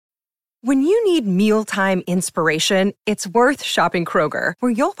When you need mealtime inspiration, it's worth shopping Kroger,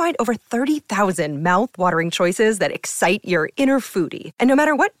 where you'll find over 30,000 mouth-watering choices that excite your inner foodie. And no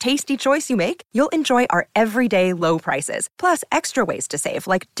matter what tasty choice you make, you'll enjoy our everyday low prices, plus extra ways to save,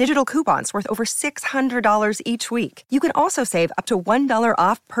 like digital coupons worth over $600 each week. You can also save up to $1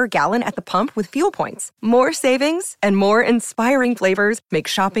 off per gallon at the pump with fuel points. More savings and more inspiring flavors make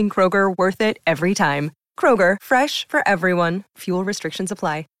shopping Kroger worth it every time. Kroger, fresh for everyone. Fuel restrictions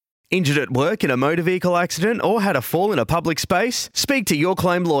apply. Injured at work in a motor vehicle accident or had a fall in a public space? Speak to Your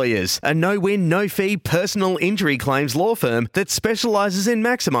Claim Lawyers, a no-win, no-fee personal injury claims law firm that specialises in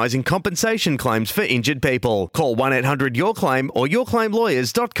maximising compensation claims for injured people. Call 1-800-YOUR-CLAIM or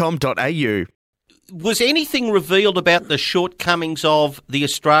yourclaimlawyers.com.au. Was anything revealed about the shortcomings of the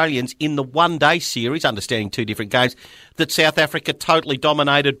Australians in the one-day series, understanding two different games, that South Africa totally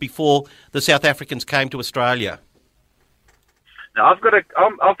dominated before the South Africans came to Australia? Now,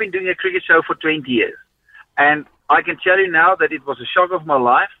 I've been doing a cricket show for 20 years, and I can tell you now that it was a shock of my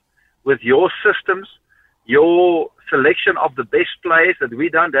life with your systems, your selection of the best players that we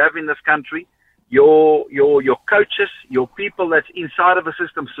don't have in this country, your coaches, your people that's inside of a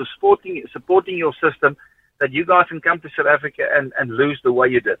system supporting your system, that you guys can come to South Africa and lose the way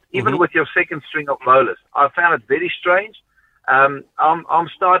you did, even with your second string of bowlers. I found it very strange. I'm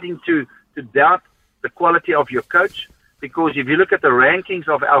starting to doubt the quality of your coach. Because if you look at the rankings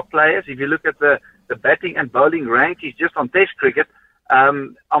of our players, if you look at the batting and bowling rankings just on Test cricket,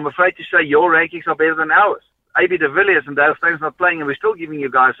 I'm afraid to say your rankings are better than ours. AB de Villiers and Dale Steyn's not playing, and we're still giving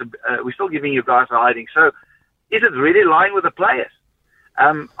you guys a hiding. So, is it really lying with the players?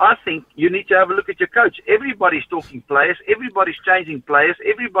 I think you need to have a look at your coach. Everybody's talking players. Everybody's changing players.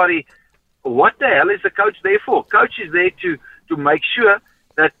 What the hell is the coach there for? Coach is there to make sure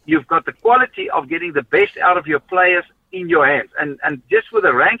that you've got the quality of getting the best out of your players in your hands. And just with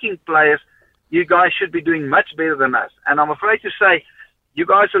the ranking players, you guys should be doing much better than us. And I'm afraid to say, you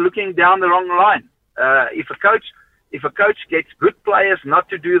guys are looking down the wrong line. If a coach gets good players not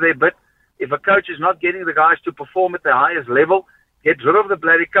to do their bit, if a coach is not getting the guys to perform at the highest level, get rid of the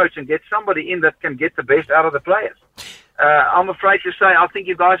bloody coach and get somebody in that can get the best out of the players. I'm afraid to say, I think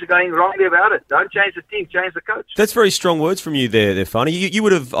you guys are going wrongly about it. Don't change the team, change the coach. That's very strong words from you there, Farney. You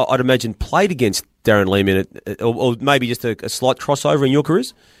would have, I'd imagine, played against Darren Lehmann, or maybe just a slight crossover in your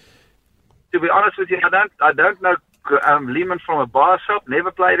careers? To be honest with you, I don't know Lehmann from a bar shop, never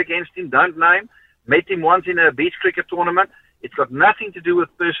played against him, don't know him, met him once in a beach cricket tournament. It's got nothing to do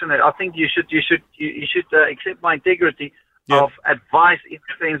with personal. I think you should accept my integrity of advice in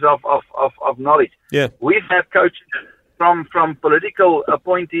terms of knowledge. Yeah. We've had coaches from political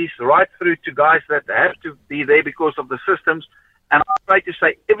appointees right through to guys that have to be there because of the systems. And I'm afraid to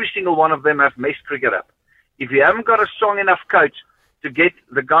say every single one of them have messed cricket up. If you haven't got a strong enough coach to get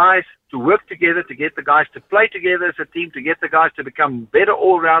the guys to work together, to get the guys to play together as a team, to get the guys to become better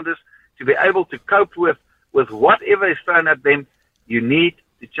all-rounders, to be able to cope with whatever is thrown at them, you need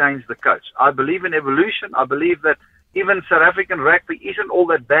to change the coach. I believe in evolution. I believe that even South African rugby isn't all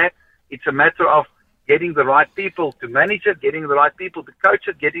that bad. It's a matter of getting the right people to manage it, getting the right people to coach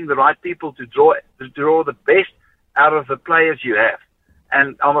it, getting the right people to draw the best out of the players you have.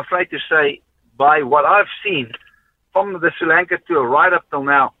 And I'm afraid to say, by what I've seen from the Sri Lanka tour right up till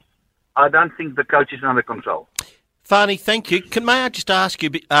now, I don't think the coach is under control. Farney, thank you. May I just ask you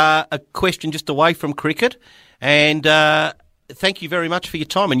a question just away from cricket? And thank you very much for your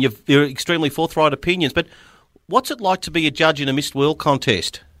time and your extremely forthright opinions. But what's it like to be a judge in a Missed World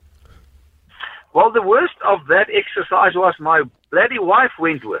contest? Well, the worst of that exercise was my bloody wife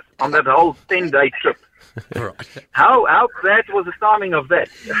went with on that whole 10-day trip. Right. How bad was the timing of that?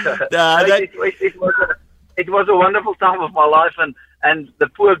 It was a wonderful time of my life, and the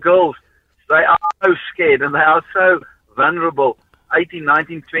poor girls, they are so scared and they are so vulnerable, 18,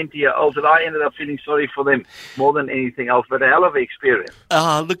 19, 20-year-olds, that I ended up feeling sorry for them more than anything else, but a hell of an experience.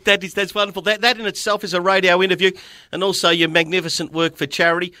 Look, that's wonderful. That in itself is a radio interview, and also your magnificent work for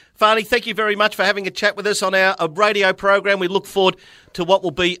charity. Farney, thank you very much for having a chat with us on our radio program. We look forward to what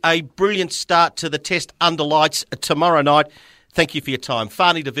will be a brilliant start to the Test under lights tomorrow night. Thank you for your time.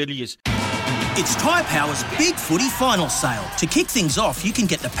 Farney de Villiers. It's Tyre Power's Big Footy Final Sale. To kick things off, you can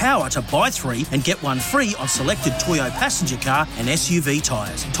get the power to buy 3 and get 1 free on selected Toyo passenger car and SUV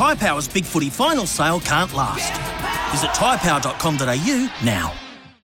tyres. Tyre Power's Big Footy Final Sale can't last. Visit tyrepower.com.au now.